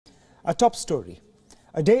A top story.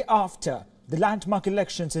 A day after the landmark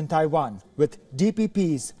elections in Taiwan, with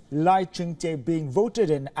DPP's Lai Ching-te being voted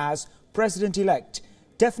in as president-elect,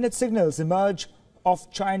 definite signals emerge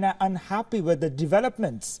of China unhappy with the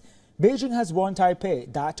developments. Beijing has warned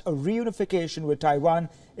Taipei that a reunification with Taiwan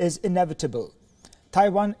is inevitable.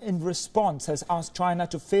 Taiwan, in response, has asked China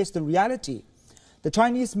to face the reality. The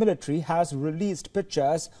Chinese military has released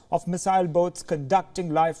pictures of missile boats conducting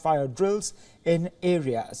live-fire drills in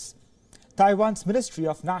areas. Taiwan's Ministry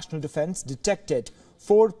of National Defense detected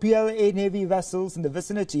 4 PLA Navy vessels in the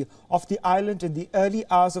vicinity of the island in the early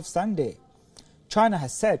hours of Sunday. China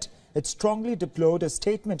has said it strongly deplored a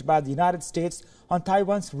statement by the United States on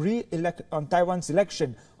Taiwan's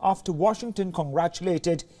election after Washington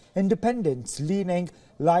congratulated independents, leaning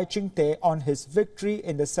Lai Ching-te on his victory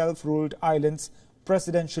in the self-ruled island's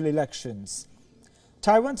presidential elections.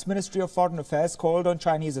 Taiwan's Ministry of Foreign Affairs called on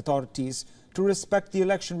Chinese authorities to respect the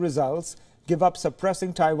election results, give up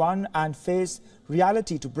suppressing Taiwan, and face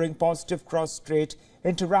reality to bring positive cross-strait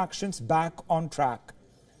interactions back on track.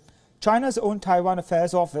 China's own Taiwan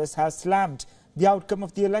Affairs Office has slammed the outcome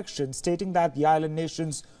of the election, stating that the island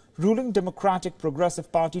nation's ruling Democratic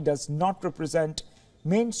Progressive Party does not represent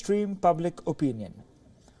mainstream public opinion.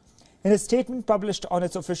 In a statement published on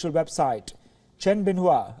its official website, Chen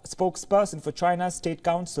Binhua, a spokesperson for China's State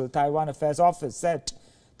Council Taiwan Affairs Office, said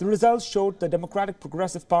the results showed the Democratic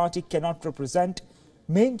Progressive Party cannot represent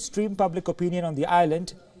mainstream public opinion on the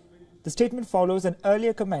island. The statement follows an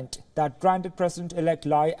earlier comment that branded President-elect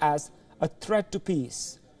Lai as a threat to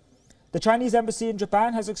peace. The Chinese embassy in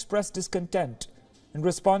Japan has expressed discontent in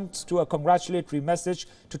response to a congratulatory message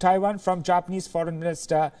to Taiwan from Japanese Foreign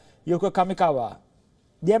Minister Yoko Kamikawa.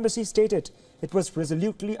 The embassy stated it was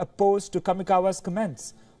resolutely opposed to Kamikawa's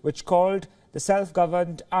comments, which called the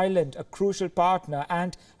self-governed island a crucial partner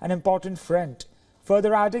and an important friend,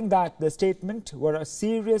 further adding that the statement were a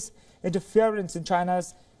serious interference in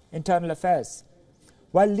China's internal affairs.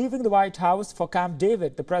 While leaving the White House for Camp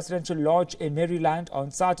David, the presidential lodge in Maryland,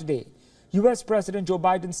 on Saturday, U.S. President Joe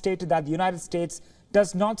Biden stated that the United States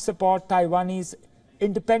does not support Taiwanese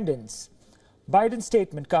independence. Biden's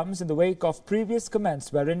statement comes in the wake of previous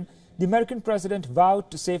comments wherein the American president vowed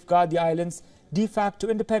to safeguard the island's de facto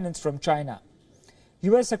independence from China.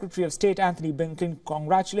 U.S. Secretary of State Anthony Blinken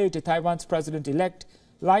congratulated Taiwan's president-elect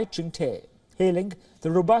Lai Ching-te, hailing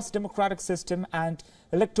the robust democratic system and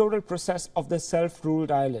electoral process of the self-ruled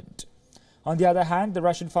island. On the other hand, the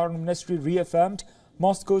Russian Foreign Ministry reaffirmed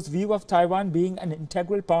Moscow's view of Taiwan being an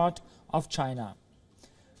integral part of China.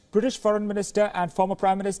 British Foreign Minister and former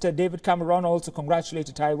Prime Minister David Cameron also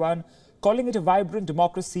congratulated Taiwan, calling it a vibrant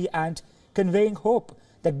democracy and conveying hope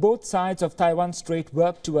that both sides of Taiwan Strait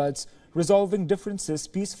work towards resolving differences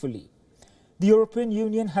peacefully. The European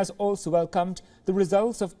Union has also welcomed the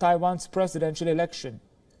results of Taiwan's presidential election.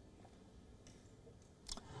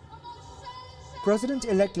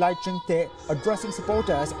 President-elect Lai Ching-te, addressing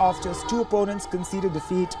supporters after his 2 opponents conceded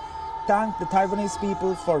defeat, thanked the Taiwanese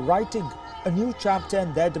people for writing a new chapter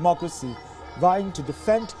in their democracy, vying to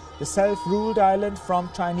defend the self-ruled island from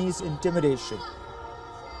Chinese intimidation.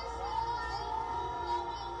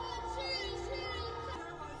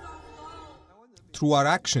 Through our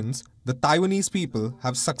actions, the Taiwanese people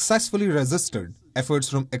have successfully resisted efforts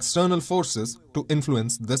from external forces to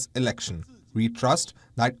influence this election. We trust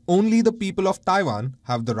that only the people of Taiwan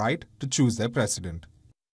have the right to choose their president.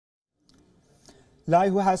 Lai,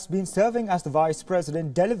 who has been serving as the vice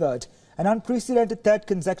president, delivered an unprecedented 3rd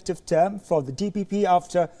consecutive term for the DPP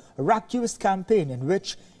after a vacuous campaign in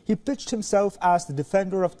which he pitched himself as the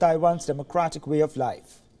defender of Taiwan's democratic way of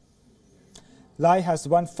life. Lai has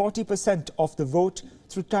won 40% of the vote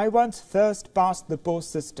through Taiwan's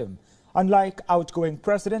first-past-the-post system, unlike outgoing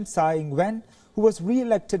President Tsai Ing-wen, who was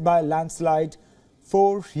re-elected by a landslide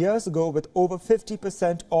 4 years ago with over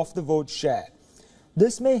 50% of the vote share.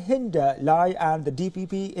 This may hinder Lai and the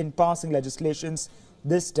DPP in passing legislations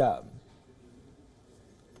this term.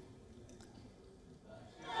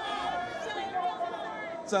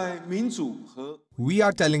 We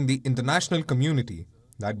are telling the international community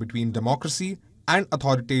that between democracy and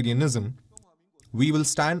authoritarianism, we will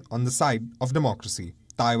stand on the side of democracy.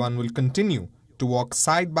 Taiwan will continue to walk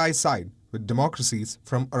side by side with democracies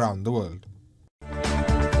from around the world.